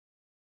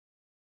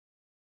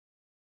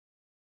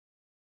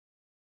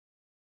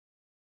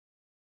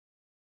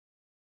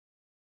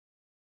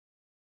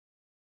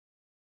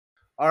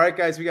All right,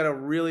 guys, we got a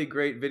really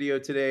great video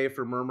today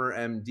for Murmur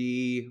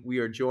MD. We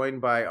are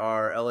joined by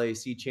our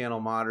LAC channel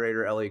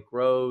moderator, Elliot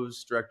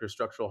Groves, Director of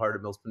Structural Heart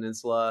at Mills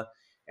Peninsula.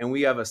 And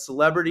we have a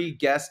celebrity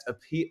guest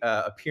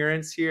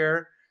appearance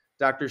here,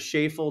 Dr.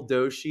 Shephal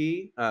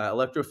Doshi,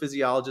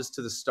 electrophysiologist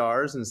to the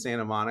stars in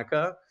Santa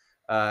Monica.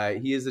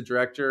 He is the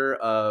director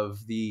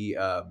of the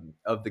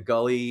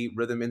Gully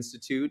Rhythm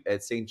Institute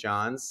at St.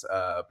 John's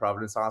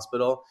Providence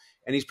Hospital.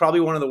 And he's probably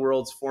one of the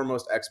world's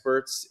foremost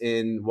experts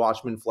in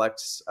WATCHMAN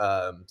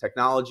FLX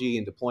technology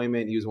and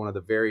deployment. He was one of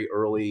the very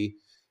early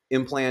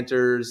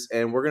implanters.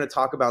 And we're going to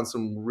talk about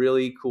some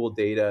really cool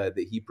data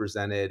that he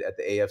presented at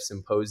the AF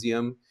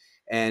Symposium.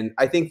 And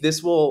I think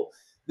this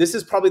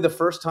is probably the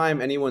first time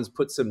anyone's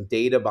put some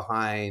data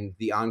behind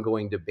the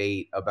ongoing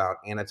debate about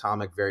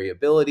anatomic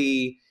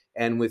variability.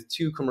 And with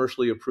two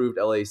commercially approved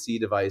LAC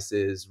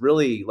devices,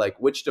 really like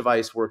which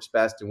device works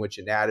best in which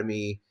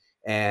anatomy.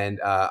 And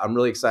I'm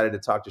really excited to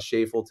talk to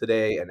Shephal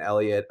today and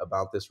Elliot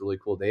about this really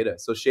cool data.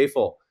 So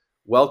Shephal,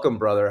 welcome,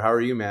 brother. How are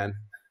you, man?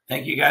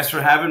 Thank you guys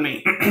for having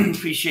me.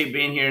 Appreciate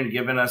being here and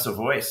giving us a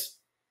voice.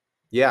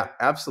 Yeah,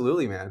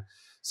 absolutely, man.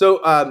 So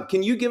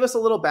can you give us a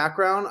little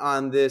background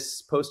on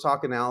this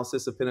post-hoc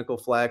analysis of Pinnacle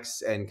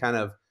Flex and kind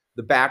of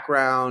the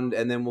background,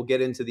 and then we'll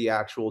get into the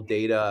actual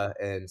data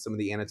and some of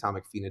the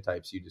anatomic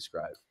phenotypes you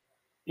described.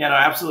 Yeah, no,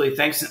 absolutely.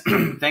 Thanks.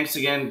 Thanks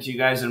again to you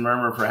guys in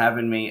Murmur for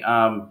having me.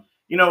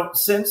 You know,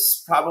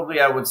 since probably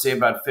I would say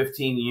about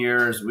 15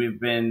 years, we've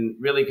been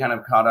really kind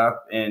of caught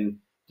up in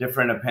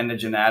different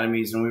appendage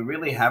anatomies, and we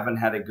really haven't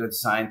had a good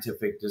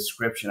scientific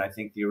description. I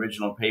think the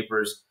original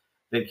papers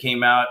that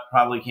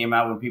probably came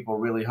out when people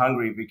were really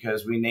hungry,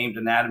 because we named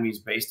anatomies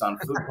based on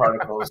food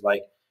particles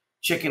like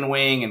chicken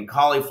wing and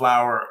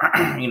cauliflower,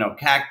 you know,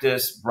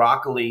 cactus,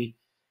 broccoli,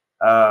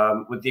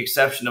 with the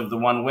exception of the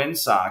one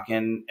windsock.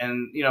 And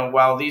you know,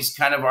 while these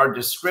kind of are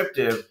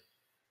descriptive,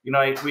 you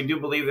know, we do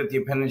believe that the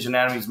appendage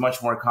anatomy is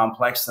much more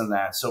complex than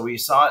that. So we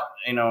sought,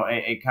 you know,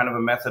 a kind of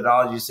a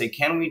methodology to say,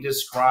 can we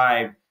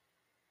describe,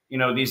 you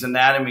know, these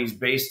anatomies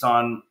based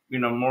on, you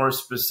know, more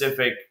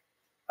specific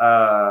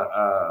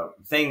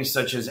things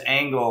such as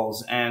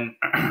angles and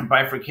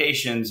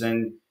bifurcations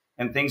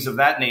and things of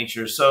that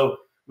nature. So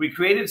we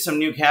created some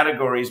new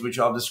categories, which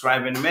I'll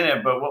describe in a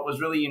minute. But what was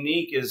really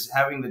unique is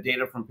having the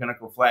data from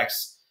Pinnacle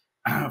Flex.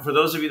 For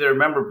those of you that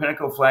remember,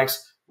 Pinnacle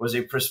Flex was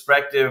a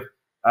prospective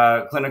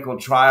clinical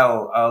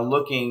trial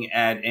looking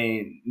at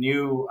a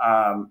new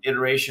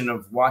iteration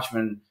of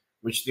WATCHMAN,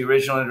 which the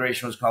original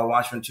iteration was called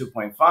WATCHMAN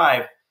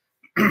 2.5.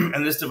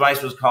 And this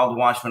device was called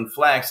WATCHMAN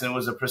FLX. And it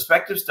was a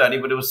prospective study,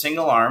 but it was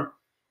single arm.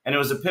 And it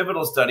was a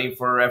pivotal study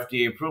for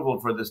FDA approval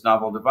for this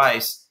novel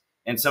device.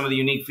 And some of the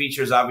unique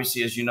features,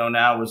 obviously, as you know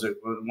now, was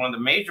one of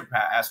the major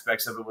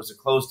aspects of it was a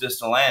closed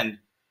distal end.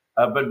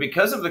 But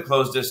because of the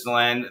closed distal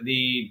end,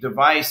 the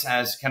device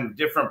has kind of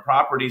different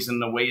properties in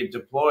the way it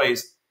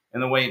deploys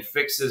and the way it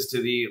fixes to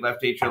the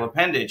left atrial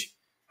appendage.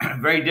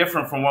 Very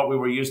different from what we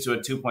were used to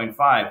at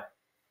 2.5.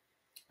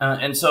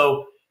 And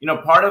so, you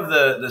know, part of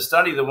the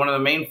study, that one of the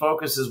main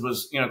focuses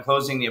was, you know,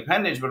 closing the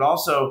appendage, but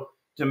also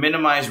to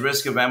minimize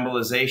risk of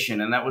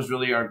embolization. And that was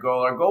really our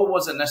goal. Our goal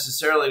wasn't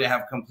necessarily to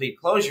have complete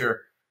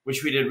closure,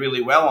 which we did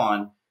really well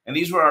on. And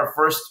these were our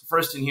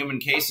first in human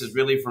cases,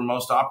 really, for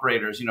most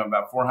operators. You know,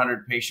 about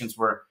 400 patients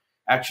were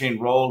actually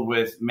enrolled,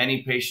 with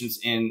many patients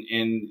in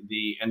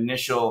the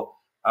initial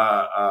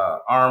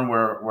arm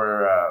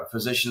where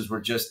physicians were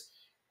just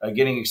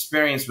getting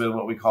experience with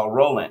what we call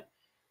roll-in.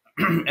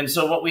 And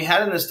so what we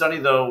had in this study,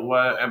 though,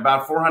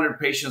 about 400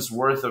 patients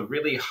worth of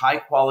really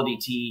high-quality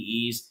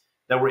TEEs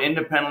that were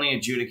independently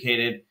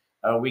adjudicated.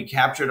 We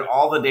captured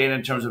all the data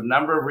in terms of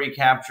number of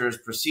recaptures,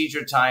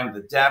 procedure time,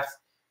 the depth,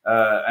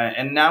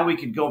 and now we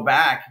could go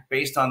back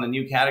based on the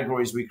new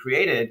categories we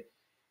created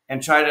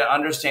and try to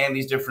understand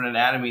these different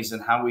anatomies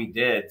and how we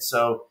did.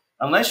 So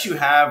unless you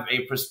have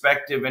a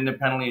prospective,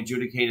 independently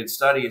adjudicated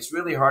study, it's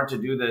really hard to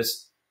do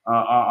this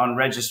on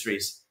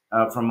registries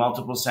from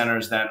multiple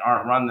centers that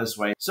aren't run this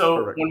way. So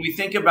Correct. When we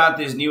think about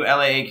these new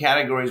LAA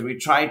categories, we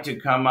tried to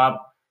come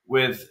up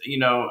with, you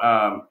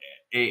know,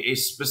 a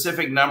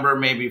specific number,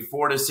 maybe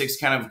 4 to 6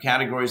 kind of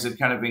categories that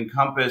kind of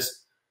encompass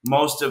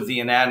most of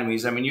the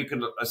anatomies. I mean, you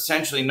could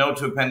essentially, no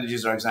two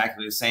appendages are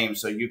exactly the same,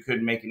 so you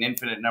could make an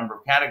infinite number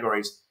of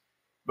categories.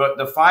 But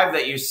the 5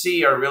 that you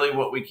see are really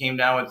what we came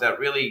down with that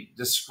really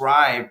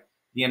describe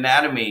the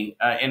anatomy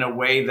in a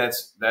way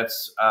that's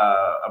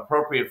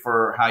appropriate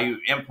for how you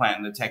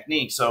implant the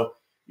technique. So,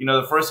 you know,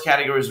 the first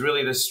category is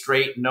really the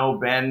straight, no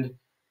bend,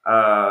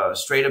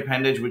 straight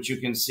appendage, which you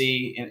can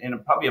see in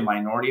probably a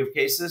minority of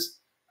cases.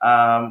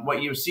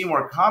 What you see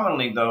more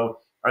commonly, though,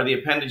 are the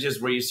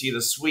appendages where you see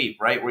the sweep,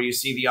 right? Where you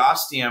see the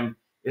ostium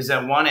is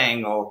at one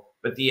angle,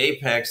 but the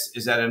apex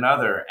is at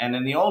another. And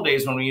in the old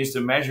days, when we used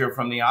to measure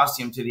from the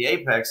ostium to the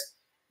apex,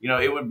 you know,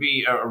 it would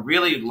be a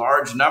really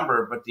large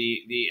number, but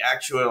the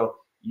actual,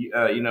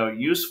 you know,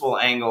 useful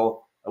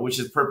angle, which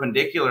is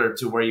perpendicular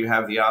to where you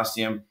have the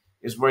ostium,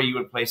 is where you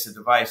would place the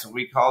device. And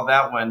we call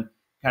that one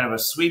kind of a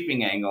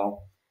sweeping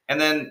angle. And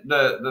then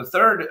the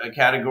third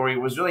category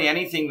was really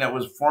anything that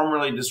was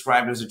formerly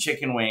described as a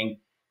chicken wing,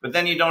 but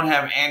then you don't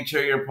have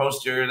anterior,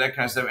 posterior, that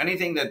kind of stuff.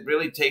 Anything that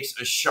really takes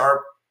a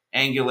sharp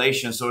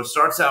angulation. So it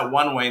starts out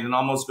one way, then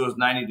almost goes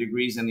 90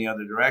 degrees in the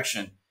other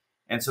direction.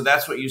 And so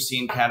that's what you see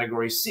in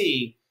category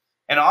C.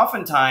 And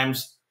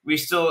oftentimes we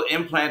still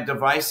implant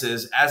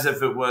devices as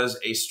if it was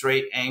a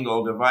straight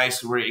angle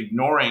device. We're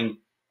ignoring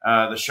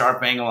the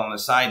sharp angle on the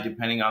side,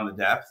 depending on the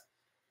depth.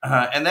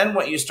 And then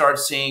what you start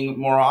seeing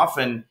more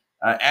often,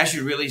 as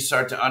you really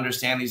start to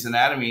understand these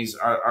anatomies,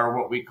 are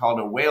what we call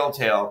a whale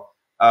tail,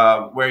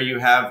 where you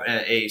have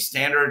a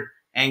standard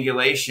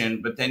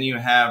angulation, but then you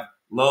have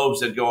lobes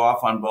that go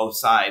off on both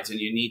sides, and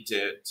you need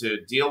to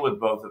deal with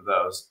both of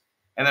those.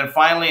 And then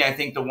finally, I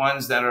think the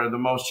ones that are the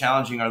most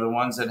challenging are the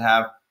ones that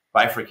have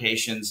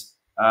bifurcations,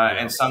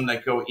 and some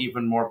that go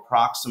even more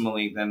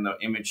proximally than the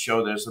image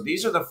show there. So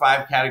these are the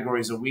 5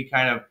 categories that we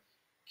kind of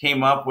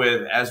came up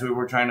with as we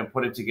were trying to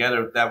put it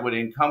together that would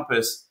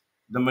encompass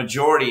the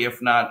majority,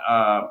 if not,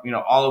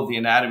 all of the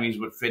anatomies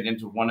would fit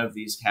into one of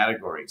these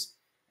categories.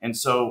 And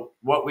so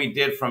what we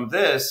did from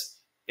this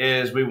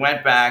is we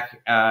went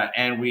back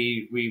and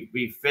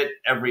we fit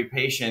every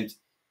patient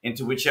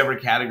into whichever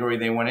category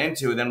they went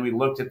into. Then we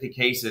looked at the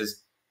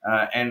cases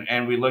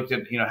and we looked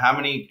at, how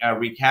many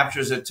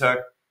recaptures it took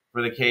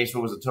for the case,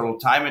 what was the total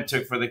time it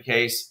took for the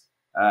case,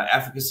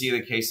 efficacy of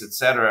the case, et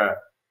cetera.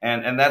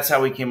 And that's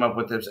how we came up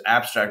with this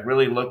abstract,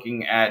 really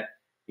looking at,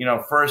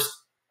 first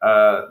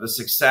the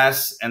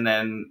success, and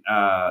then,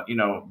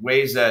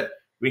 ways that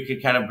we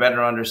could kind of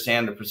better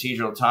understand the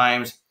procedural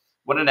times.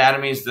 What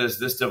anatomies does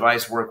this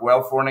device work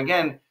well for? And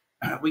again,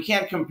 we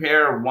can't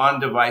compare one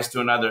device to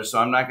another. So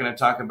I'm not going to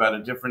talk about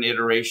a different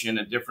iteration,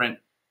 a different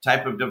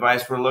type of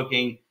device. We're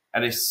looking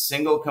at a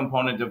single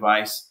component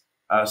device,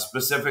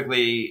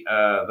 specifically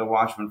the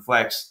WATCHMAN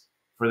FLX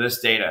for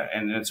this data.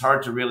 And it's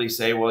hard to really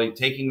say, well, you're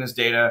taking this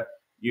data,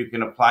 you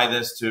can apply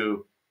this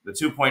to the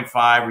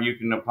 2.5, or you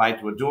can apply it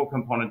to a dual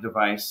component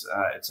device,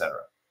 et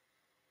cetera.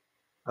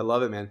 I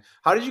love it, man.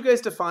 How did you guys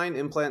define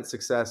implant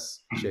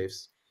success,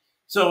 Shafes?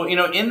 So,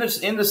 in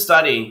the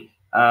study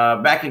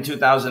back in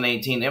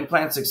 2018,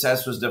 implant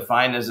success was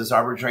defined as this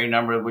arbitrary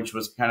number, which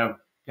was kind of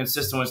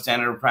consistent with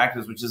standard of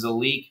practice, which is a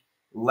leak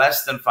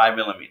less than 5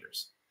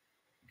 millimeters.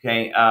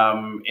 Okay.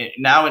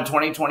 Now in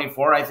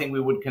 2024, I think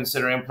we would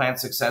consider implant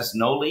success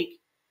no leak.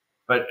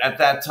 But at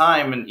that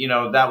time, and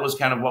that was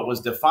kind of what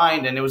was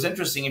defined. And it was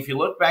interesting. If you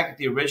look back at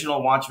the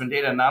original WATCHMAN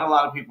data, not a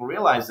lot of people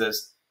realize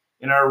this.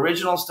 In our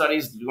original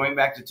studies going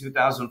back to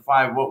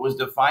 2005, what was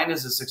defined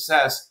as a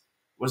success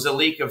was a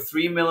leak of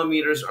 3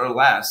 millimeters or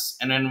less.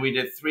 And then we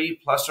did 3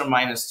 plus or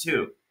minus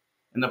 2.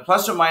 And the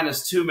plus or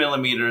minus 2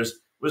 millimeters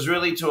was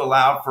really to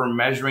allow for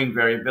measuring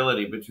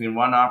variability between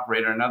one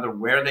operator and another,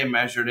 where they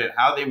measured it,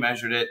 how they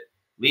measured it,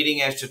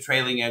 leading edge to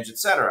trailing edge, et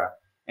cetera.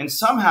 And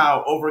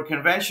somehow, over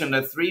convention,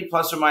 the 3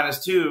 plus or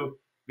minus 2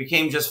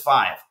 became just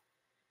 5.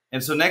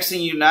 And so next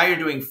thing now you're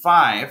doing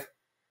 5,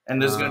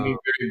 and there's going to be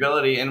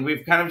variability. And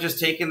we've kind of just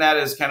taken that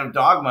as kind of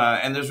dogma,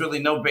 and there's really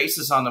no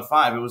basis on the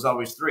 5. It was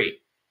always 3.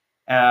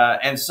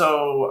 And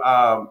so,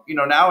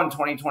 now in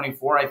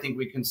 2024, I think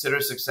we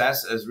consider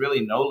success as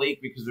really no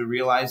leak, because we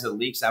realize that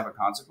leaks have a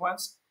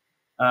consequence.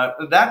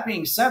 That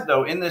being said,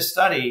 though, in this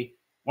study,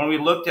 when we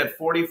looked at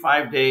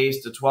 45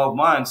 days to 12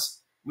 months,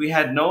 we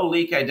had no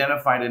leak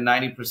identified in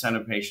 90%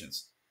 of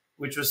patients,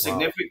 which was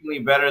significantly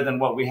better than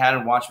what we had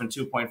in WATCHMAN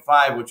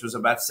 2.5, which was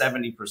about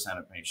 70%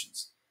 of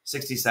patients,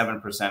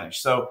 67%.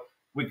 So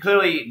we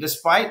clearly,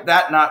 despite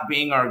that not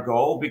being our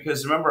goal,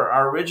 because remember,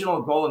 our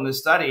original goal in this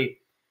study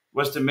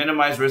was to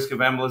minimize risk of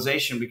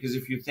embolization. Because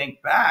if you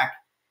think back,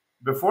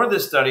 before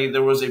this study,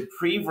 there was a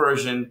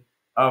pre-version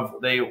of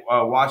the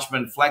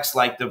WATCHMAN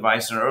FLX-like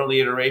device, an early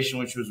iteration,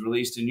 which was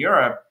released in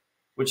Europe,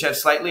 which had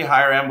slightly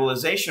higher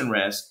embolization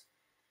risk.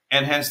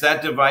 And hence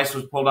that device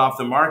was pulled off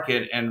the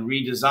market and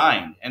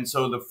redesigned. And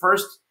so the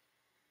first,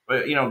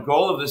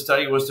 goal of the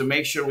study was to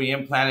make sure we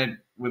implanted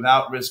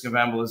without risk of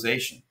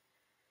embolization.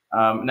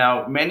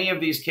 Now, many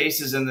of these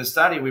cases in the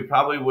study, we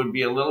probably would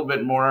be a little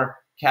bit more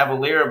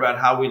cavalier about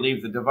how we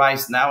leave the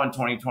device now in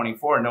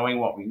 2024, knowing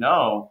what we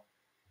know,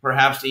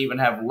 perhaps to even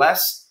have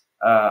less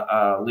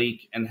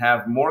leak and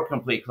have more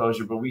complete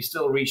closure, but we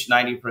still reach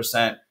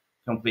 90%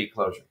 complete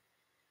closure.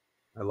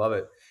 I love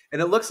it.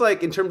 And it looks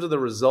like, in terms of the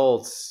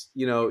results,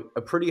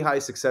 a pretty high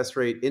success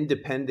rate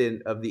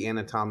independent of the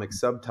anatomic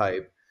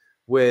subtype,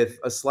 with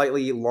a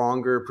slightly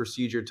longer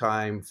procedure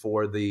time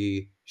for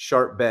the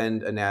sharp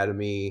bend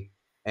anatomy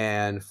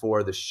and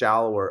for the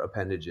shallower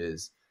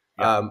appendages.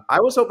 Yeah. I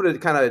was hoping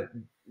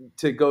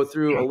to go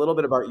through a little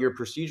bit about your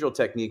procedural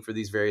technique for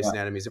these various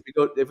anatomies.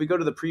 If we go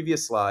to the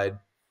previous slide,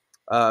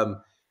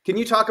 can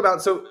you talk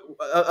about,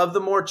 of the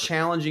more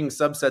challenging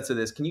subsets of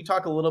this, can you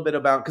talk a little bit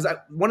about, because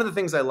one of the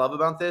things I love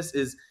about this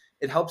is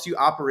it helps you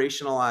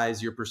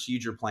operationalize your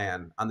procedure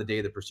plan on the day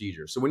of the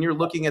procedure. So when you're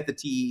looking at the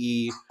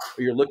TEE,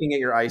 or you're looking at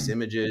your ICE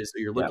images, or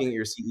you're looking at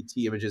your CET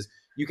images,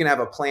 you can have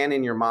a plan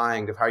in your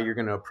mind of how you're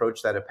going to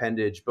approach that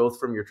appendage, both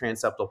from your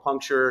transeptal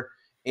puncture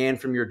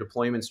and from your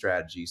deployment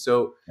strategy.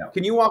 So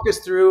can you walk us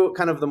through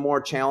kind of the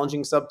more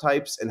challenging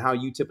subtypes and how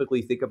you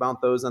typically think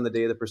about those on the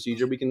day of the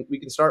procedure? We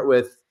can start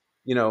with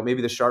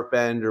maybe the sharp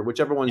bend or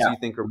whichever ones Yeah. you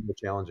think are more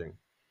challenging?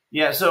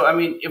 Yeah. So, I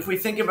mean, if we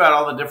think about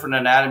all the different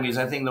anatomies,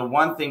 I think the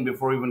one thing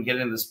before we even get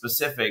into the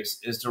specifics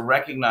is to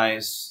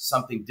recognize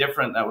something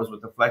different that was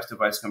with the Flex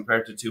device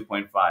compared to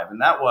 2.5.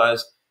 And that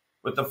was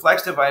with the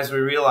Flex device, we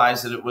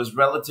realized that it was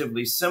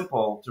relatively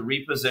simple to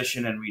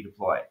reposition and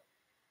redeploy.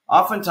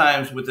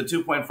 Oftentimes with the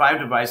 2.5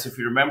 device, if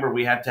you remember,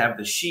 we had to have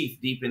the sheath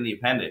deep in the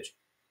appendage.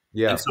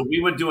 And Yeah. so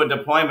we would do a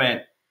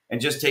deployment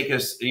and just take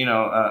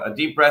a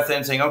deep breath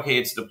in saying, okay,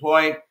 it's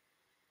deployed.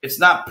 It's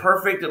not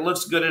perfect. It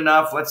looks good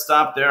enough. Let's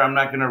stop there. I'm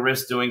not going to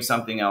risk doing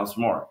something else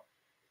more.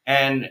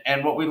 And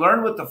what we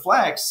learned with the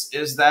Flex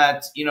is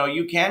that,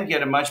 you can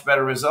get a much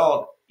better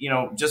result,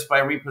 just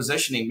by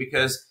repositioning,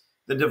 because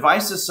the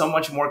device is so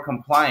much more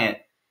compliant.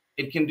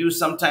 It can do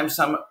sometimes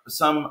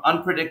some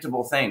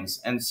unpredictable things.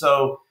 And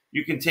so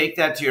you can take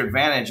that to your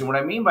advantage. And what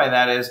I mean by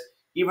that is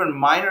even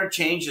minor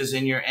changes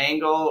in your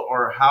angle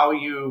or how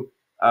you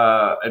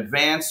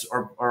advance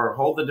or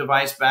hold the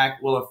device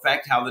back will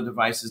affect how the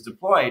device is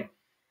deployed.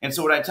 And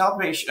so what I tell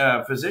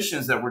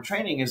physicians that we're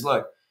training is,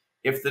 look,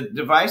 if the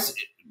device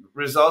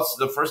results,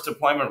 the first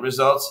deployment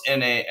results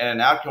in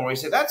an outcome where you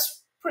say,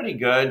 that's pretty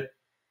good.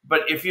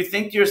 But if you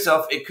think to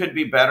yourself, it could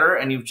be better,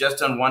 and you've just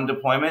done one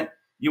deployment,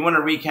 you want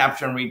to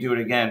recapture and redo it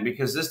again,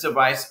 because this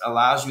device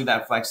allows you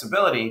that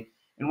flexibility.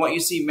 And what you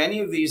see, many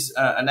of these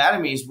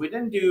anatomies, we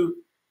didn't do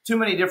too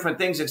many different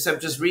things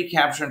except just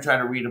recapture and try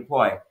to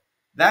redeploy.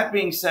 That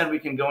being said, we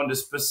can go into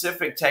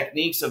specific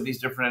techniques of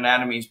these different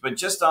anatomies, but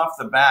just off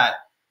the bat,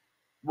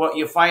 what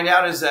you find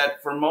out is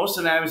that for most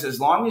anatomies,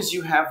 as long as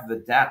you have the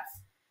depth,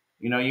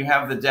 you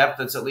have the depth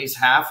that's at least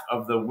half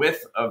of the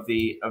width of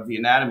the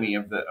anatomy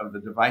of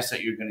the device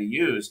that you're going to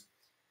use,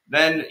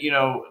 then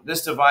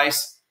this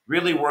device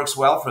really works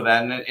well for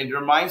that. And it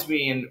reminds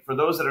me, and for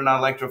those that are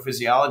not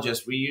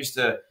electrophysiologists, we used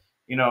to,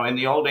 in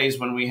the old days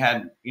when we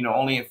had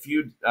only a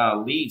few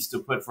leads to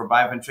put for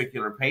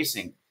biventricular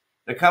pacing,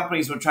 the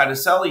companies would try to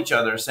sell each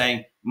other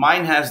saying,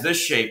 mine has this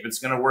shape, it's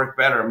going to work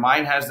better.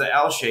 Mine has the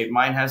L shape,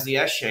 mine has the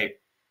S shape.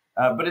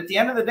 But at the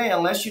end of the day,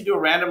 unless you do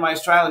a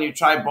randomized trial and you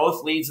try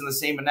both leads in the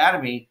same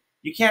anatomy,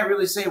 you can't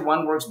really say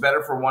one works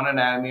better for one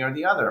anatomy or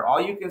the other.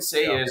 All you can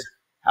say is,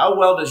 how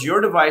well does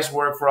your device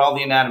work for all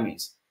the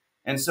anatomies?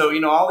 And so,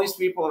 all these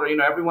people are,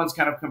 everyone's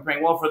kind of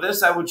comparing, well, for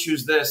this, I would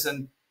choose this.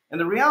 And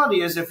the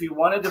reality is, if you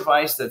want a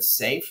device that's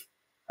safe,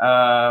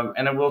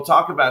 and we'll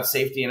talk about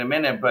safety in a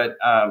minute, but,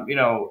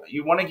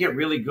 you want to get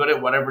really good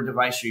at whatever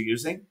device you're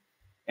using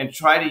and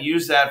try to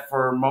use that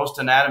for most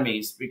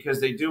anatomies,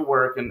 because they do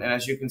work. And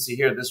as you can see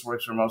here, this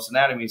works for most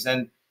anatomies.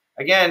 And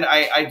again,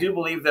 I do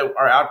believe that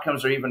our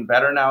outcomes are even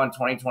better now in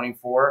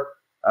 2024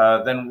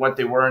 than what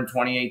they were in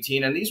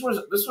 2018. And this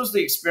was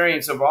the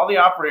experience of all the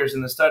operators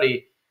in the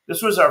study.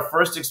 This was our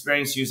first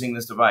experience using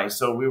this device.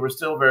 So we were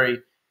still very,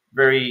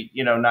 very,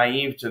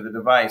 naive to the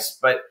device.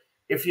 But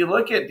if you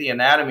look at the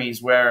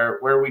anatomies where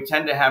we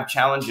tend to have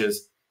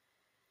challenges,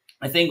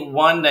 I think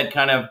one that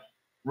kind of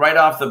right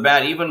off the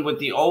bat, even with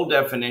the old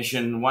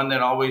definition, one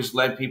that always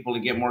led people to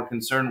get more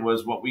concerned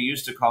was what we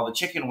used to call the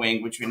chicken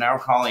wing, which we're now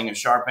calling a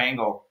sharp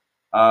angle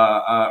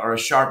or a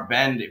sharp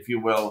bend, if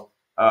you will,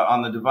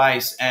 on the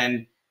device.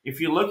 And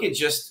if you look at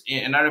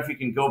and I don't know if you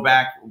can go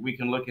back, we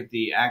can look at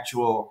the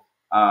actual,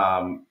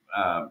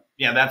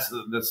 that's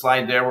the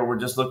slide there where we're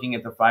just looking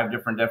at the 5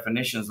 different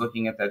definitions,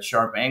 looking at that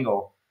sharp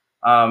angle.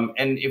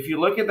 And if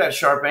you look at that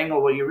sharp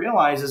angle, what you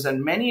realize is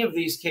in many of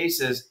these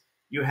cases,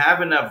 you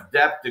have enough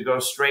depth to go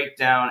straight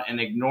down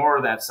and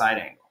ignore that side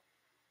angle,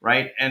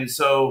 right? And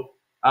so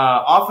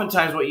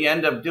oftentimes what you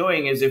end up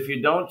doing is if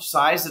you don't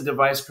size the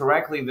device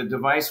correctly, the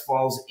device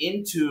falls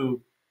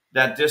into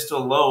that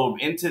distal lobe,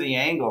 into the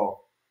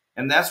angle.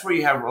 And that's where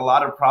you have a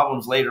lot of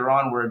problems later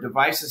on, where a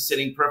device is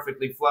sitting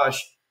perfectly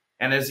flush,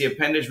 and as the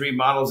appendage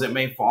remodels, it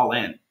may fall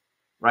in,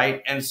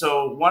 right? And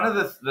so one of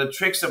the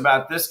tricks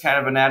about this kind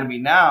of anatomy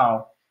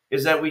now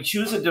is that we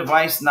choose a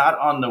device not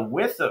on the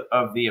width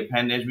of the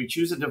appendage. We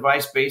choose a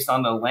device based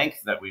on the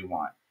length that we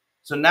want.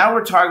 So now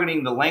we're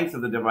targeting the length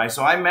of the device.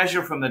 So I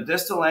measure from the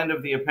distal end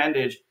of the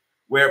appendage,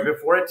 where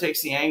before it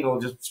takes the angle,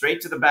 just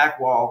straight to the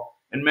back wall,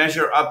 and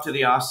measure up to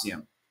the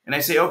ostium. And I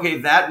say, okay,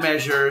 that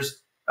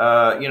measures,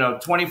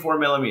 24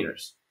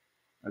 millimeters.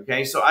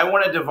 Okay, so I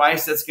want a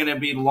device that's going to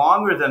be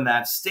longer than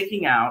that,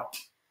 sticking out,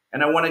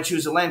 and I want to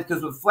choose a length,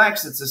 because with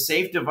Flex, it's a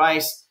safe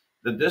device.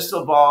 The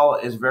distal ball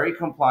is very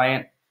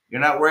compliant. You're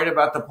not worried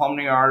about the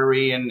pulmonary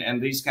artery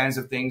and these kinds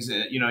of things.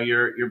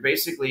 You're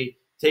basically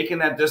taking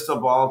that distal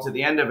ball to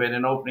the end of it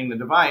and opening the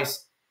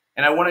device.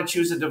 And I want to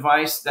choose a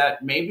device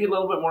that may be a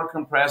little bit more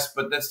compressed,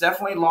 but that's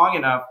definitely long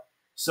enough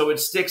so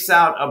it sticks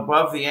out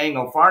above the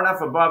angle, far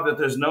enough above that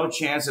there's no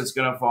chance it's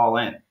going to fall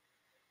in.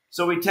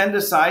 So we tend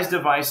to size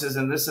devices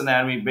in this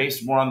anatomy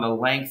based more on the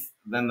length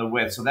than the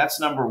width. So that's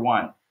number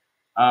one.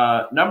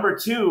 Number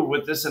two,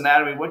 with this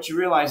anatomy, what you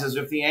realize is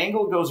if the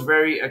angle goes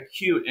very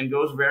acute and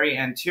goes very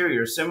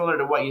anterior, similar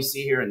to what you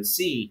see here in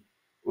C,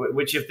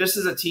 which if this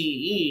is a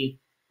TEE,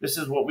 this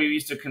is what we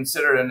used to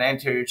consider an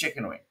anterior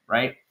chicken wing,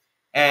 right?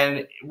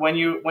 And when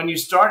you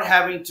start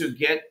having to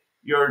get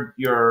your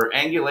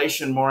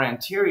angulation more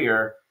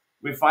anterior,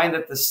 we find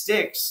that the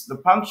sticks, the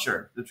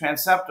puncture, the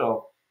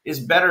transeptal is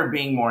better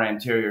being more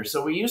anterior.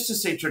 So we used to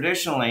say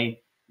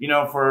traditionally, you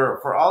know,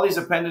 for all these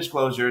appendage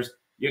closures,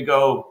 you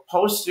go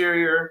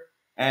posterior,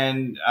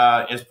 and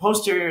as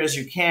posterior as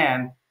you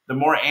can, the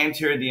more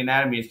anterior the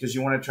anatomy is, because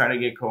you want to try to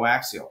get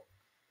coaxial.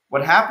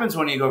 What happens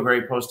when you go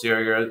very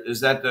posterior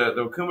is that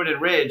the coumadin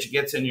ridge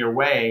gets in your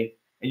way,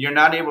 and you're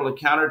not able to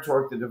counter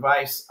torque the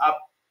device up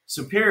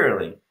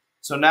superiorly.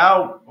 So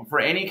now for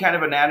any kind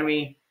of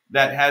anatomy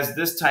that has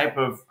this type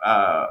of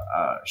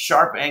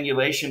sharp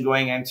angulation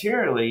going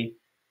anteriorly,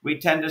 we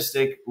tend to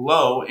stick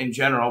low in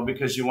general,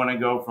 because you want to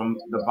go from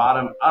the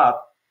bottom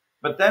up.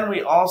 But then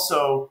we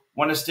also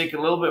want to stick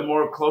a little bit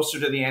more closer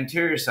to the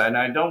anterior side.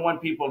 Now, I don't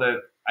want people to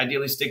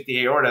ideally stick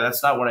the aorta.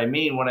 That's not what I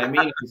mean. What I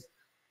mean is,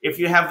 if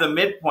you have the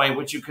midpoint,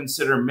 which you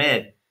consider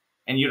mid,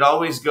 and you'd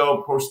always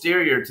go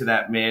posterior to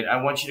that mid,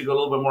 I want you to go a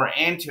little bit more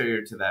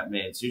anterior to that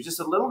mid. So you're just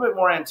a little bit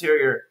more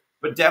anterior,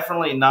 but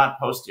definitely not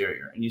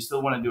posterior. And you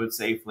still want to do it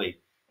safely.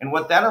 And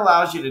what that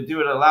allows you to do,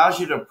 it allows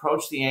you to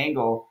approach the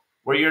angle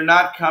where you're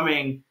not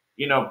coming,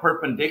 you know,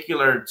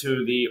 perpendicular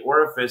to the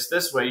orifice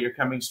this way. You're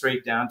coming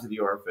straight down to the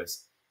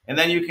orifice. And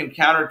then you can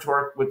counter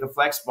torque with the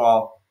flex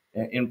ball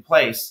in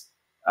place.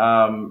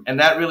 And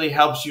that really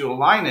helps you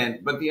align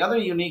it. But the other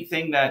unique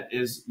thing that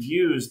is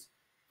used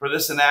for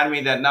this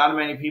anatomy that not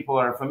many people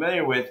are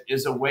familiar with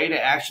is a way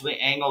to actually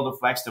angle the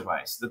flex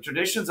device. The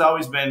tradition's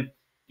always been,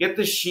 get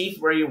the sheath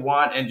where you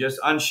want and just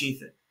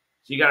unsheath it.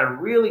 So you got to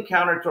really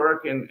counter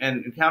torque and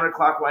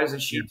counterclockwise the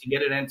sheath to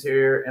get it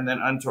anterior, and then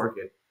untorque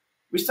it.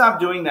 We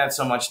stopped doing that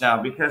so much now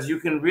because you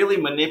can really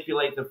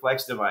manipulate the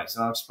flex device,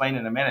 and I'll explain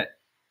in a minute.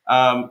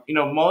 You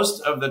know,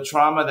 most of the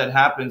trauma that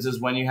happens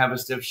is when you have a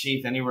stiff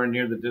sheath anywhere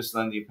near the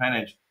distal end of the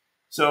appendage.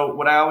 So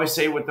what I always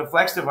say with the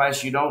flex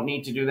device, you don't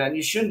need to do that, and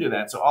you shouldn't do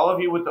that. So all of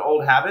you with the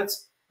old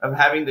habits of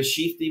having the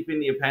sheath deep in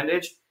the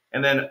appendage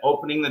and then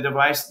opening the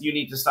device, you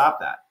need to stop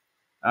that.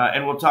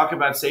 And we'll talk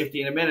about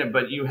safety in a minute,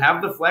 but you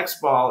have the flex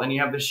ball and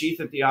you have the sheath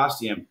at the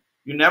ostium.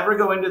 You never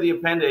go into the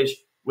appendage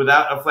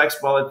without a flex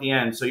ball at the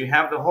end. So you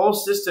have the whole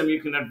system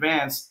you can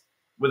advance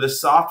with a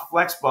soft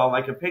flex ball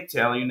like a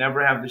pigtail. You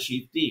never have the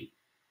sheath deep.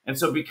 And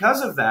so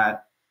because of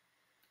that,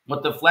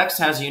 what the flex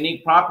has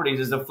unique properties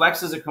is the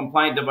flex is a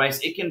compliant device.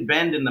 It can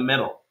bend in the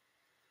middle.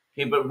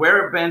 Okay, but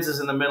where it bends is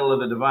in the middle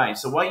of the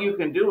device. So what you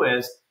can do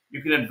is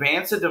you can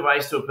advance a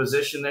device to a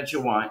position that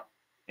you want.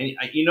 And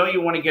you know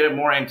you want to get it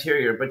more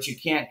anterior, but you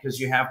can't because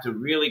you have to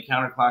really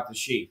counterclock the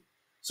sheath.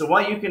 So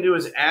what you can do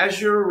is as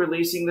you're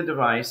releasing the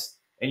device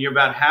and you're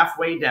about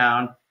halfway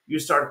down, you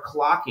start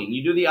clocking.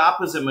 You do the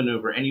opposite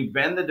maneuver and you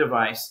bend the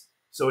device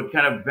so it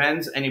kind of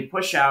bends, and you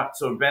push out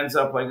so it bends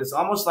up like this,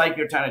 almost like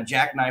you're trying to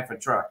jackknife a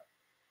truck,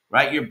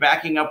 right? You're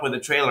backing up with a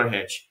trailer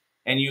hitch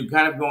and you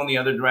kind of go in the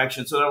other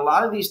direction. So there are a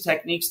lot of these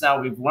techniques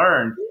now we've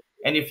learned.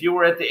 And if you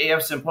were at the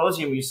AF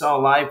symposium, you saw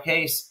a live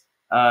case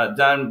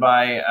done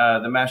by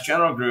the Mass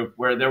General group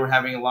where they were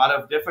having a lot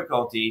of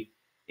difficulty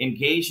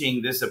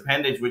engaging this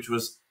appendage, which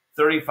was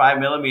 35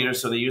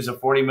 millimeters. So they use a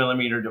 40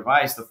 millimeter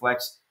device, the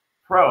Flex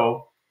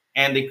Pro,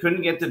 and they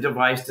couldn't get the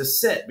device to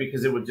sit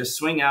because it would just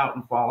swing out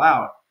and fall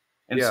out.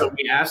 And so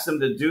we asked them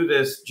to do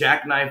this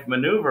jackknife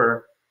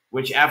maneuver,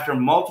 which after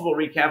multiple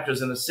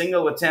recaptures in a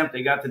single attempt,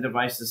 they got the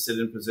device to sit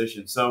in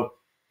position. So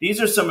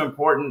these are some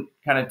important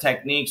kind of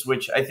techniques,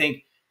 which I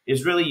think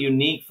is really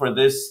unique for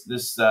this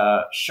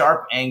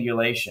sharp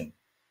angulation.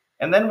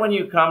 And then when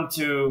you come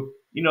to,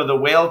 you know, the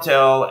whale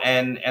tail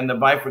and the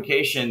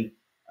bifurcation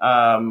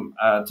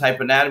type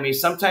anatomy,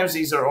 sometimes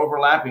these are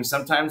overlapping.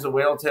 Sometimes the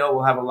whale tail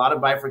will have a lot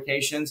of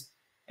bifurcations.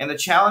 And the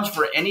challenge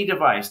for any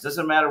device,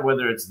 doesn't matter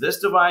whether it's this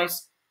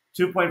device,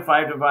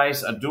 2.5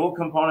 device, a dual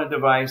component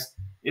device,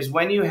 is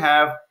when you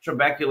have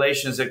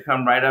trabeculations that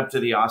come right up to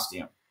the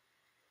ostium.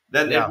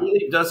 Then it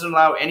really doesn't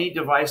allow any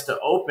device to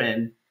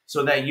open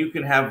so that you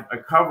can have a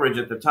coverage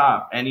at the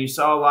top. And you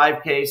saw a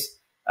live case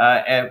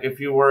if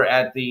you were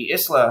at the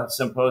ISLA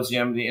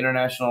symposium, the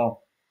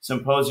International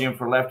Symposium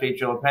for Left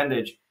Atrial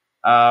Appendage.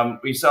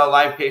 We saw a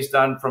live case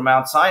done from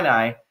Mount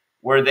Sinai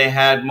where they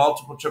had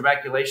multiple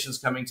trabeculations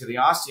coming to the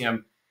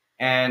ostium,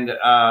 and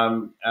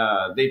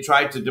they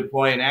tried to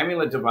deploy an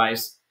amulet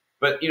device.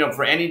 But, you know,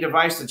 for any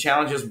device, the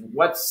challenge is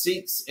what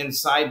seats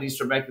inside these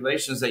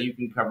trabeculations that you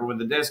can cover with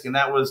the disc. And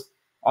that was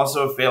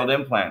also a failed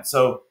implant.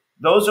 So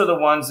those are the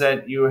ones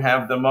that you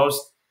have the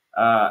most,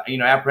 you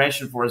know,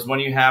 apprehension for, is when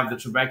you have the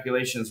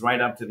trabeculations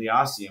right up to the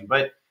ostium.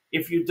 But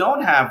if you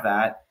don't have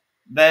that,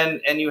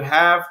 then, and you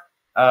have,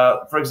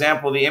 for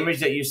example, the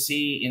image that you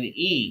see in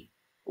E,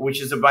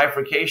 which is a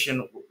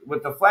bifurcation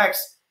with the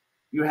flex,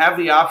 you have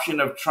the option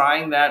of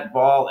trying that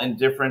ball in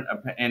different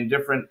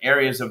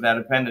areas of that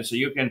appendage. So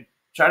you can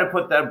try to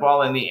put that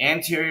ball in the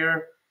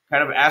anterior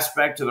kind of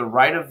aspect to the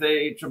right of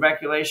the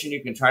trabeculation.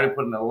 You can try to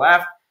put it in the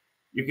left.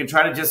 You can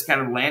try to just kind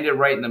of land it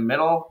right in the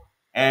middle.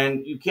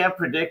 And you can't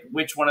predict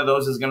which one of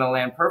those is going to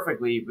land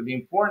perfectly. But the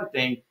important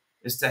thing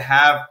is to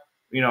have,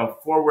 you know,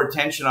 forward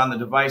tension on the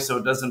device so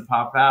it doesn't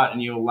pop out,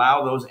 and you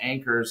allow those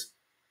anchors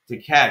to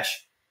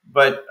catch.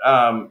 But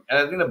and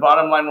I think the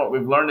bottom line, what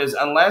we've learned is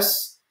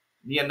unless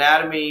the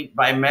anatomy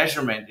by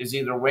measurement is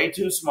either way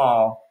too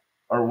small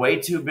or way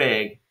too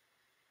big,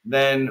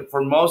 then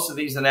for most of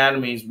these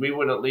anatomies, we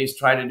would at least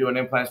try to do an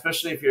implant,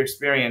 especially if you're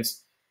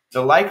experienced.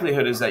 The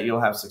likelihood is that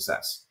you'll have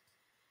success.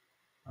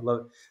 I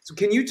love it. So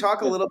can you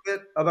talk a little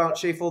bit about,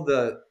 Shephal,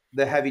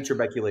 the heavy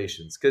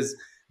trabeculations? Because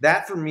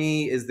that for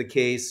me is the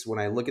case when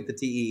I look at the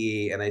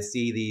TEE and I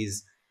see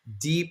these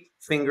deep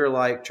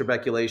finger-like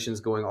trabeculations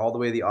going all the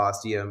way to the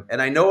ostium,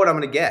 and I know what I'm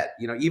going to get.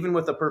 You know, even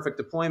with a perfect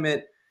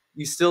deployment,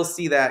 you still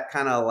see that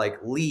kind of like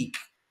leak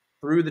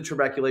through the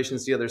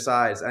trabeculations to the other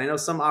sides. And I know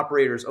some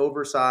operators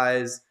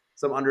oversize,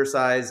 some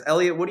undersize.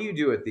 Elliot, what do you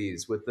do with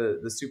these, with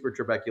the super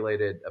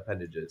trabeculated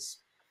appendages?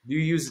 Do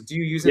you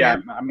use an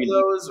amp for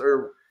those,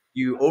 or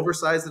you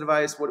oversize the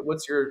device?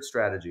 What's your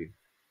strategy?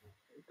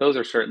 Those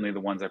are certainly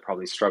the ones I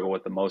probably struggle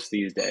with the most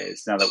these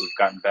days, now that we've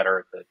gotten better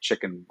at the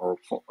chicken, or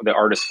the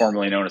artist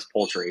formerly known as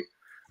poultry.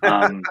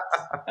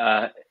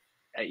 Yeah,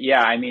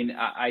 I mean,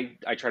 I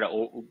try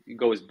to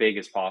go as big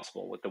as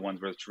possible with the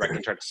ones where it's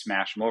directly try to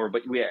smash them over.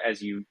 But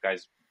as you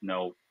guys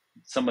know,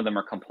 some of them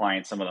are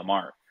compliant, some of them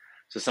aren't.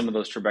 So some of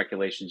those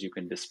trabeculations you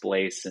can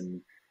displace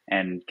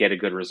and get a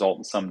good result,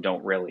 and some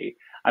don't really.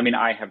 I mean,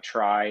 I have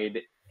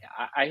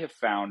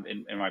found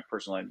in my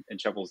personal, and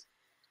Shephal's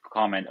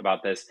comment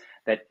about this,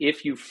 that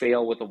if you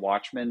fail with the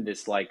WATCHMAN,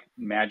 this like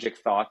magic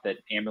thought that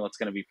amulet's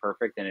going to be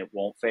perfect and it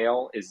won't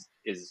fail is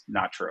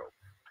not true.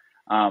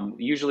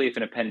 Usually if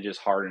an appendage is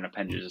hard, an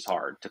appendage is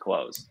hard to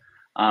close.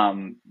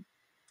 And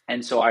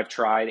so I've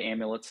tried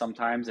amulets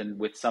sometimes, and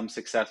with some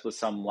success, with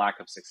some lack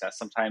of success.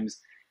 Sometimes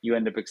you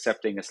end up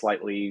accepting a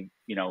slightly,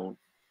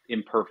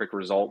 imperfect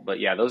result. But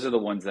yeah, those are the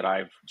ones that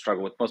I've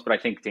struggled with most. But I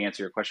think, to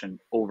answer your question,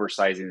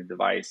 oversizing the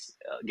device,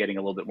 getting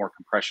a little bit more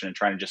compression and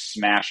trying to just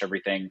smash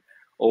everything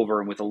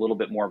over with a little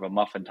bit more of a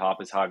muffin top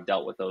is how I've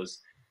dealt with those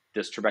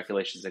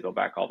trabeculations that go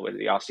back all the way to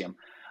the ostium.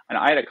 And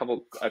I had a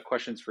couple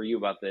questions for you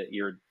about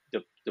your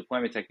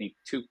deployment technique.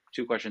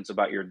 Two questions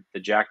about the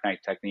jackknife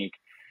technique.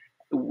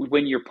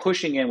 When you're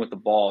pushing in with the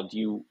ball,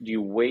 do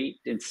you wait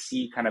and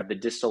see kind of the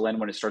distal end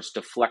when it starts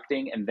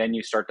deflecting, and then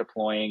you start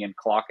deploying and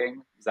clocking?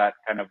 Is that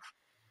kind of...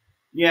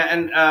 Yeah,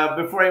 and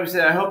before I even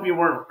say, I hope you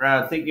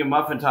weren't thinking of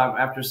muffin top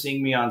after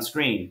seeing me on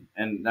screen,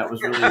 and that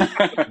was really a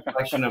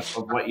reflection of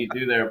what you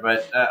do there.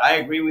 But I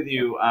agree with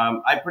you.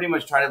 I pretty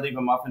much try to leave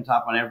a muffin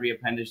top on every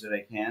appendage that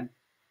I can.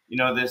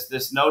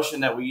 This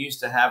notion that we used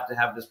to have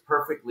this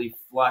perfectly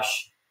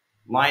flush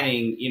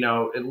lining,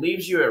 it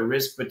leaves you at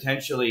risk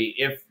potentially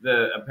if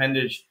the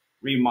appendage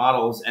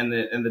remodels and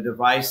the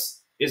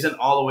device isn't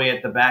all the way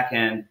at the back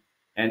end,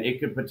 and it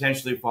could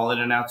potentially fall in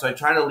and out. So I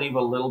try to leave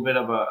a little bit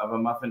of a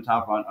muffin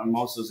top on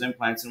most of those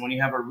implants. And when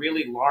you have a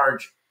really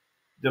large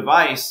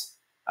device,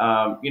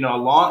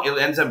 it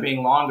ends up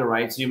being longer,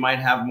 right? So you might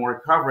have more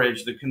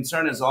coverage. The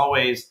concern is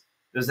always,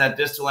 does that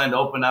distal end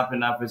open up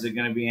enough? Is it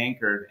going to be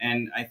anchored?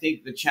 And I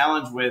think the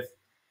challenge with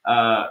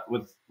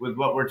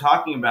what we're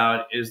talking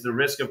about is the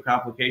risk of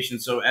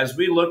complications. So as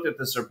we looked at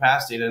the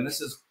SURPASS data, and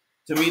this is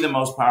to me the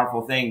most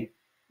powerful thing,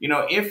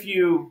 if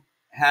you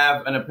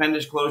have an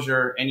appendage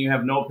closure and you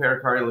have no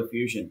pericardial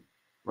effusion,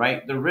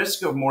 right? The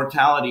risk of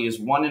mortality is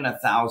 1 in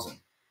 1,000.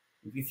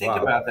 If you think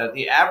about that,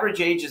 the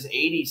average age is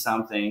 80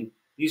 something.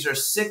 These are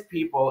sick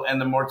people, and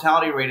the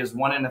mortality rate is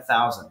 1 in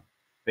 1,000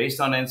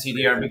 based on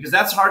NCDR, because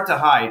that's hard to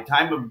hide.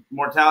 Time of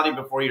mortality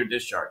before your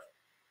discharge,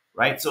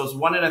 right? So it's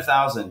 1 in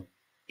 1,000.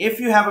 If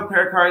you have a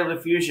pericardial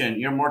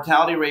effusion, your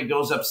mortality rate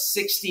goes up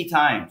 60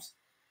 times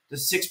to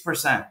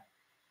 6%.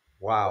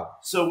 Wow.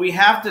 So we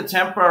have to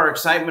temper our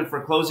excitement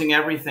for closing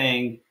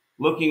everything,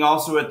 looking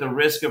also at the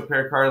risk of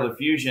pericardial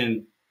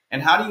effusion.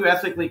 And how do you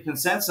ethically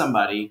consent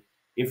somebody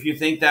if you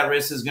think that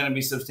risk is going to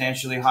be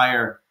substantially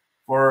higher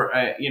for,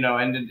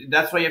 and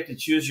that's why you have to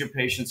choose your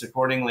patients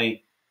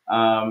accordingly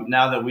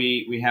now that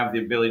we have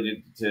the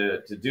ability to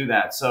do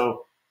that.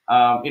 So,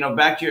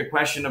 back to your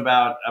question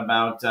about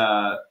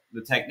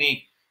the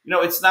technique,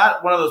 it's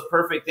not one of those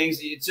perfect things.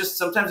 It's just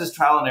sometimes it's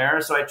trial and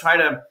error. So I try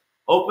to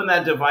open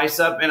that device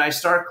up and I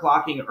start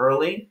clocking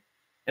early.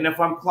 And if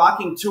I'm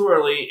clocking too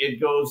early, it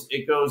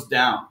goes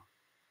down.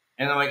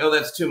 And I'm like, oh,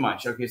 that's too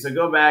much. Okay, so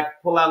go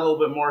back, pull out a little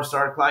bit more,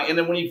 start clocking. And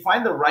then when you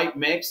find the right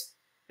mix,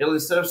 it'll,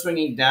 instead of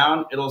swinging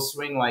down, it'll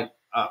swing like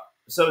up.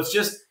 So it's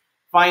just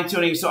fine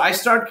tuning. So I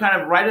start kind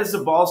of right as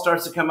the ball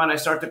starts to come out, I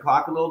start to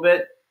clock a little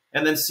bit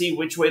and then see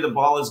which way the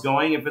ball is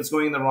going. If it's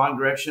going in the wrong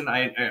direction,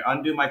 I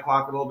undo my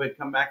clock a little bit,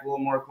 come back a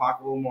little more, clock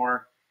a little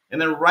more. And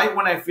then right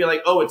when I feel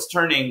like, oh, it's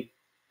turning,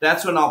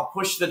 that's when I'll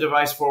push the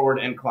device forward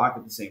and clock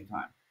at the same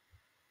time.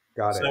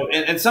 Got it. So,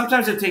 and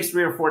sometimes it takes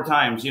 3 or 4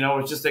 times.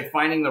 It's just like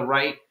finding the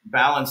right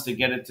balance to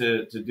get it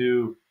to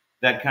do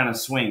that kind of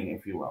swing,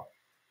 if you will.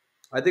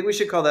 I think we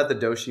should call that the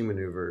Doshi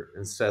maneuver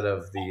instead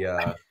of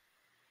the.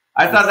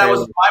 I thought that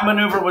was my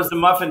maneuver was the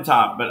muffin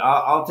top, but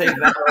I'll take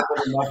that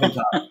over the muffin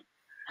top.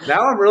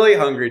 Now I'm really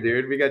hungry,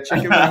 dude. We got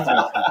chicken wings,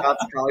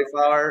 lots of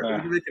cauliflower.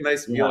 We can make a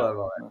nice meal out of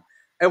all that.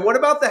 And what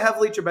about the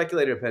heavily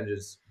trabeculated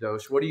appendages,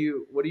 Dosh? What do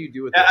you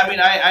do with that? I mean,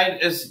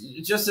 it's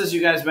just as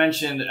you guys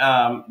mentioned,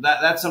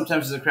 that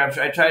sometimes is a crapshoot.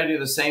 I try to do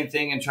the same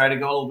thing and try to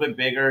go a little bit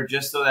bigger,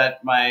 just so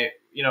that my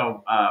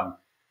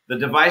the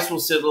device will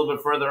sit a little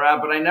bit further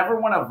out, but I never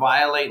want to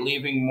violate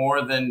leaving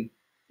more than,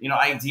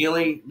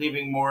 ideally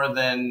leaving more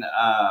than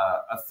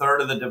a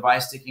third of the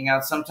device sticking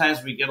out.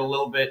 Sometimes we get a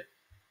little bit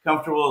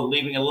comfortable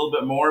leaving a little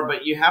bit more,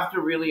 but you have to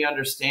really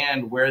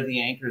understand where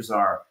the anchors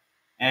are.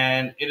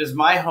 And it is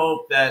my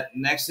hope that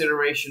next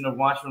iteration of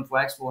WATCHMAN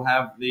FLX will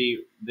have the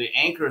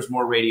anchors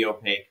more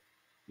radiopaque,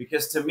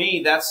 because to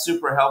me, that's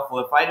super helpful.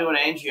 If I do an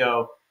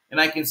angio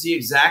and I can see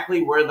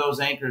exactly where those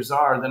anchors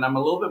are, then I'm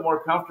a little bit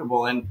more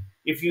comfortable. And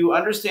if you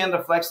understand the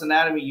flex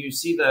anatomy, you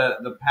see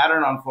the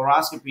pattern on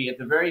fluoroscopy at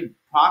the very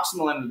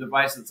proximal end of the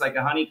device. It's like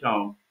a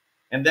honeycomb.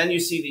 And then you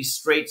see these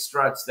straight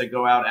struts that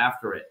go out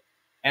after it.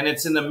 And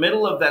it's in the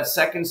middle of that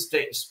second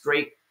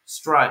straight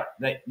strut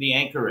that the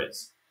anchor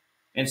is.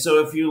 And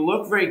so if you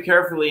look very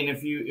carefully, and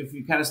if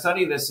you kind of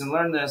study this and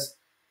learn this,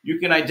 you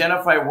can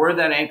identify where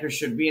that anchor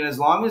should be. And as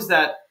long as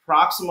that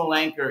proximal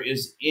anchor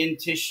is in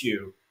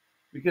tissue,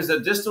 because the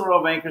distal row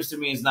of anchors to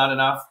me is not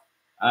enough.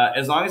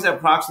 As long as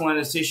that proximal end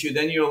is tissue,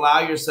 then you allow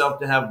yourself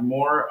to have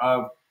more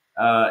of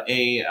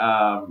a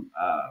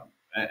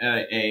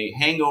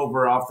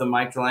hangover off the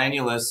mitral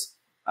annulus,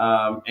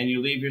 and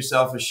you leave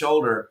yourself a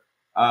shoulder.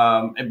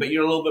 But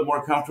you're a little bit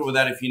more comfortable with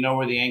that if you know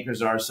where the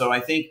anchors are. So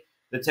I think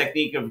the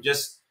technique of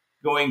just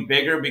going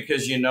bigger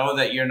because you know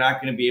that you're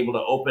not going to be able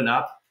to open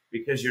up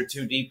because you're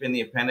too deep in the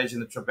appendage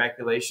and the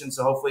trabeculation.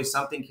 So hopefully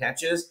something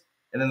catches,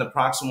 and then the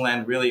proximal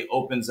end really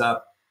opens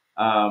up,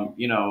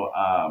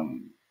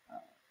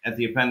 at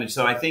the appendage.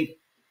 So I think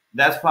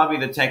that's probably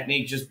the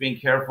technique, just being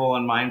careful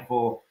and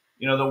mindful.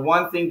 The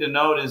one thing to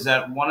note is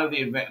that one of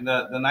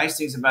the nice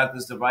things about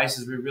this device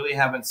is we really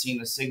haven't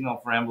seen a signal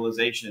for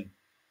embolization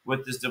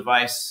with this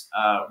device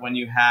when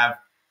you have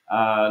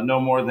no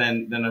more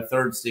than a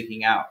third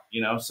sticking out,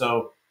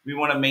 so we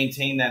want to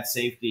maintain that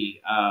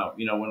safety,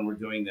 when we're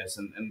doing this.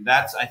 And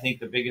that's, I think,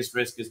 the biggest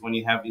risk is when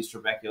you have these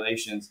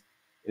trabeculations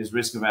is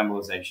risk of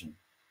embolization.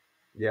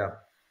 Yeah.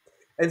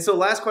 And so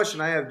last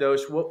question I have,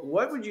 Dosh,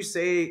 what would you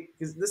say,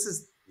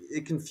 because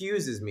it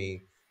confuses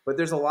me, but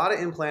there's a lot of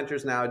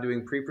implanters now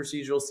doing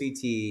pre-procedural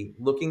CT,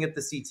 looking at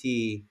the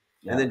CT,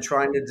 and then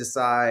trying to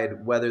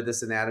decide whether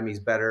this anatomy is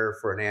better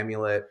for an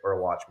amulet or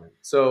a WATCHMAN.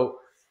 So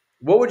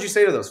what would you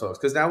say to those folks?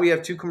 Because now we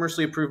have two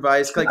commercially approved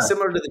devices, like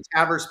similar to the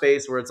TAVR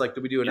space where it's like,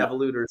 do we do an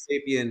Evolut or a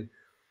Sapien?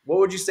 What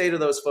would you say to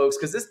those folks?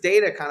 Because this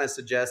data kind of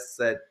suggests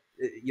that,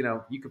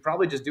 you could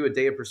probably just do a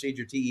day of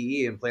procedure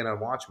TEE and plan on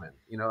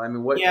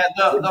WATCHMAN. What? Yeah,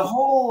 the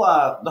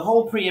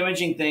whole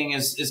pre-imaging thing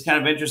is kind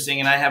of interesting,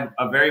 and I have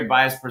a very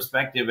biased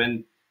perspective.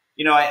 And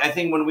I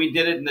think when we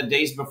did it in the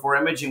days before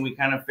imaging, we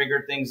kind of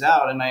figured things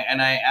out. And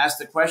I asked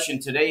the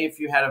question today: if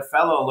you had a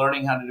fellow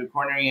learning how to do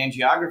coronary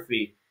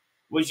angiography,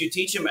 would you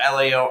teach him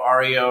LAO,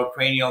 REO,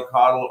 cranial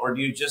caudal, or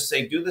do you just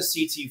say do the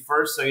CT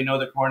first so you know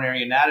the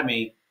coronary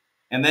anatomy,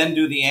 and then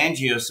do the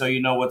angio so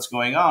you know what's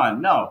going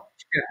on? No.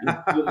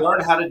 You learn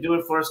how to do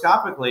it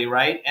fluoroscopically,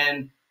 right?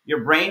 And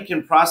your brain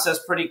can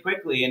process pretty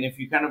quickly. And if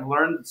you kind of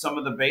learn some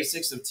of the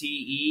basics of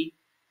TE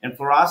and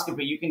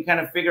fluoroscopy, you can kind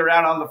of figure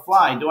out on the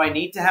fly, do I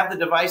need to have the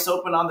device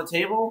open on the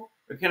table?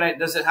 Or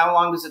how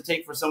long does it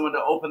take for someone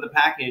to open the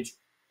package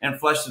and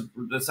flush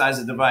the size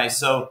of the device?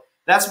 So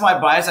that's my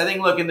bias. I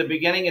think, look, in the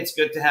beginning, it's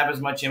good to have as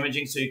much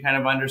imaging so you kind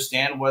of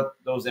understand what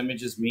those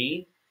images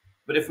mean.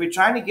 But if we're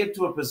trying to get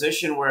to a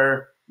position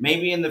where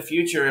maybe in the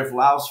future, if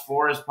Laos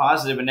 4 is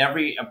positive and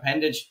every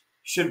appendage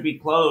should be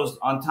closed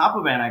on top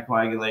of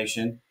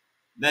anticoagulation,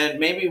 then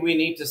maybe we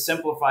need to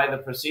simplify the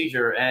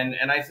procedure.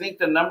 And I think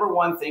the number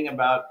one thing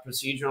about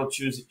procedural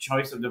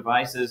choice of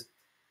devices,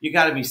 you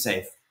got to be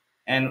safe.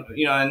 And,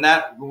 and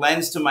that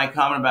lends to my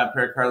comment about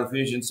pericardial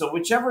effusion. So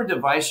whichever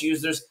device you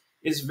use,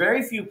 there's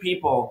very few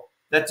people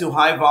that do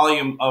high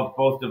volume of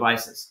both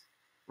devices,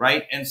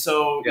 right? And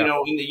so,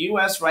 in the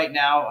US right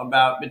now,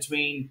 about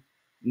between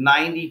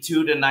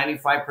 92 to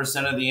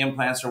 95% of the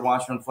implants are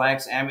WATCHMAN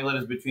FLX. Amulet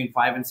is between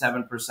 5 and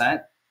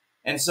 7%.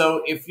 And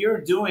so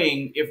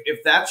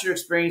if that's your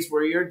experience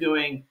where you're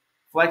doing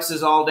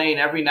flexes all day and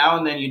every now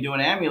and then you do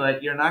an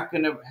amulet, you're not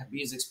going to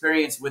be as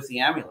experienced with the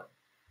amulet,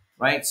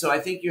 right? So I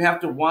think you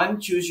have to, one,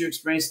 choose your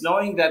experience,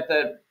 knowing that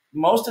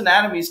most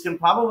anatomies can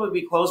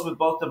probably be closed with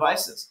both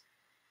devices.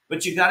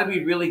 But you got to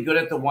be really good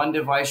at the one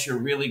device you're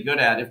really good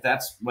at, if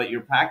that's what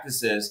your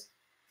practice is.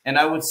 And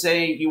I would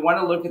say you want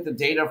to look at the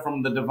data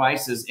from the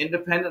devices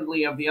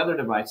independently of the other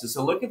devices.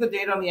 So look at the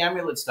data on the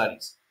amulet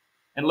studies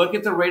and look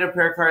at the rate of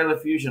pericardial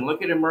effusion.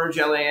 Look at Emerge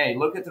LAA.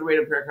 Look at the rate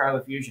of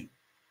pericardial effusion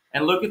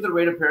and look at the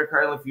rate of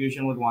pericardial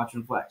effusion with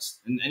WATCHMAN FLX.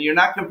 And you're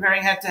not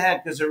comparing head to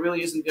head because there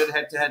really isn't good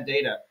head to head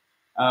data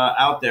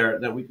out there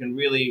that we can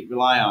really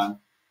rely on.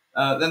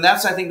 Then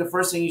that's, I think, the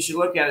first thing you should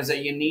look at is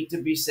that you need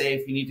to be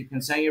safe. You need to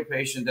consent your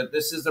patient that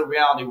this is the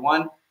reality.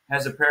 One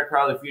has a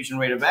pericardial effusion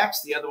rate of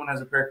X, the other one has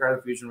a pericardial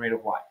effusion rate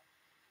of Y.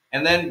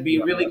 And then be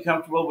really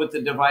comfortable with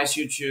the device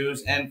you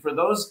choose. And for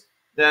those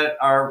that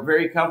are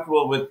very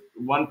comfortable with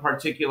one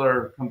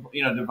particular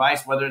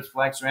device, whether it's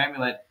Flex or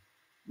Amulet,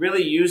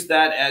 really use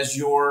that as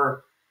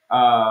your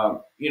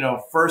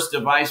first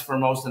device for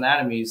most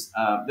anatomies.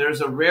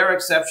 There's a rare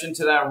exception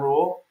to that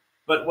rule,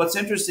 But what's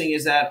interesting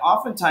is that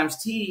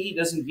oftentimes TEE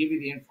doesn't give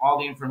you all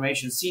the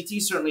information.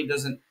 CT certainly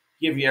doesn't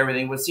give you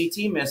everything. What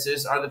CT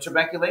misses are the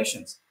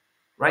trabeculations,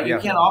 right? You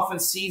can't often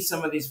see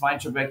some of these fine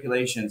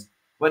trabeculations.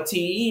 What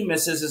TEE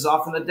misses is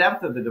often the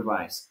depth of the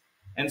device.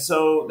 And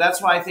so that's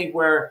why I think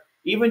where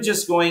even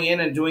just going in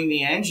and doing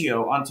the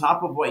angio on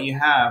top of what you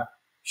have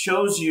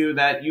shows you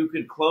that you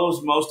could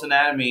close most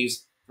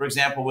anatomies, for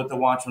example, with the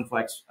WATCHMAN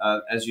FLX,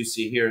 as you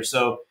see here.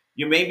 So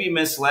you may be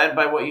misled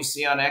by what you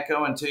see on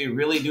echo until you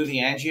really do the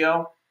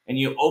angio and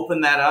you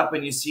open that up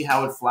and you see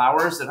how it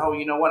flowers, that, oh,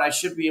 you know what, I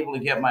should be able to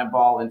get my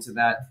ball into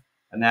that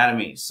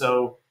anatomy.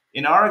 So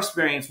in our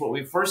experience, what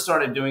we first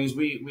started doing is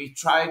we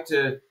tried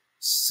to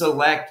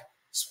select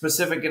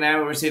specific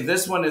anatomy. We say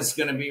this one is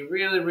going to be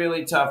really,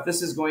 really tough.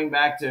 This is going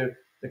back to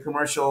the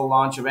commercial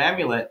launch of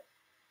Amulet.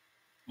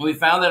 We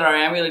found that our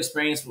Amulet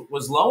experience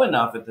was low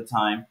enough at the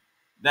time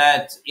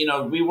that, you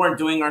know, we weren't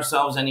doing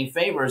ourselves any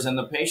favors. And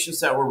the patients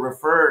that were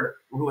referred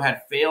who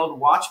had failed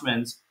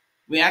Watchmans,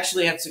 we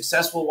actually had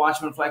successful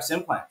WATCHMAN FLX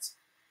implants.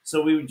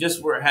 So we just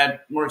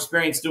had more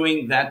experience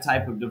doing that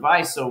type of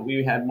device. So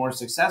we had more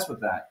success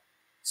with that.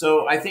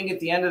 So I think at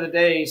the end of the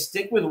day,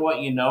 stick with what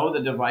you know, the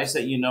device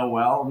that you know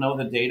well, know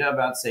the data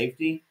about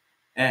safety.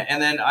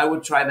 And then I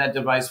would try that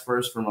device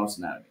first for most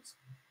anatomies.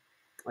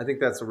 I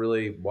think that's a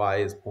really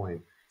wise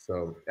point.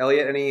 So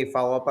Elliot, any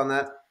follow up on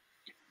that?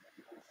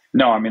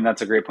 No, I mean,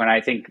 that's a great point.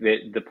 I think that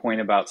the point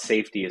about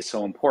safety is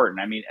so important.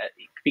 I mean,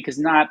 because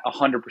not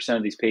 100%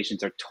 of these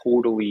patients are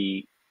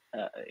totally,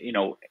 you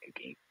know,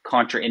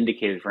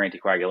 contraindicated for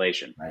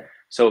anticoagulation. Right.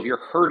 So if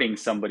you're hurting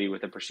somebody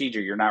with a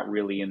procedure, you're not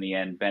really in the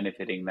end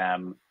benefiting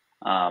them.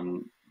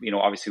 You know,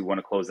 obviously we want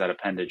to close that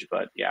appendage,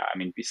 but yeah, I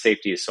mean,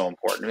 safety is so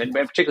important. And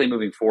particularly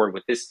moving forward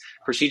with this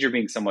procedure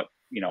being somewhat,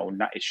 you know,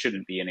 it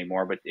shouldn't be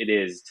anymore, but it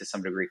is to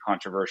some degree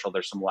controversial.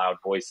 There's some loud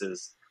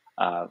voices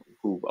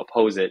who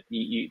oppose it.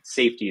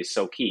 Safety is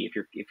so key.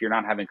 If you're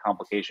not having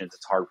complications,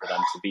 it's hard for them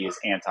to be as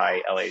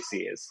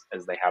anti-LAC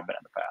as they have been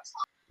in the past.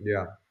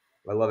 Yeah,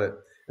 I love it.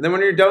 And then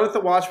when you're done with the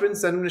WATCHMAN,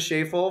 send them to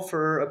Shephal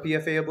for a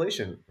PFA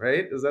ablation,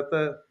 right? Is that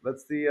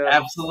that's the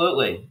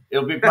Absolutely.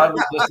 It'll be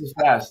probably just as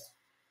fast.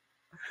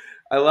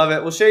 I love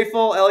it. Well,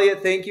 Shephal,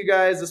 Elliot, thank you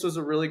guys. This was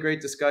a really great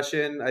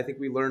discussion. I think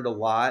we learned a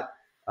lot.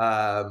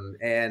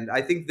 And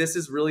I think this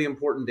is really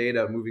important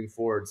data moving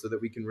forward so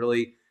that we can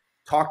really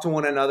talk to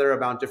one another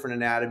about different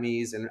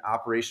anatomies and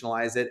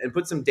operationalize it and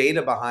put some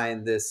data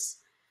behind this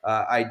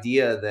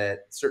idea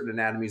that certain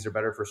anatomies are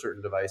better for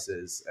certain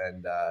devices.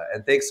 And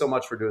thanks so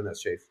much for doing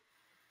this, Shephal.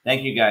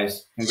 Thank you,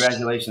 guys.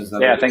 Congratulations.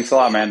 Yeah, thanks a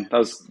lot, man. That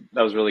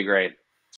was really great.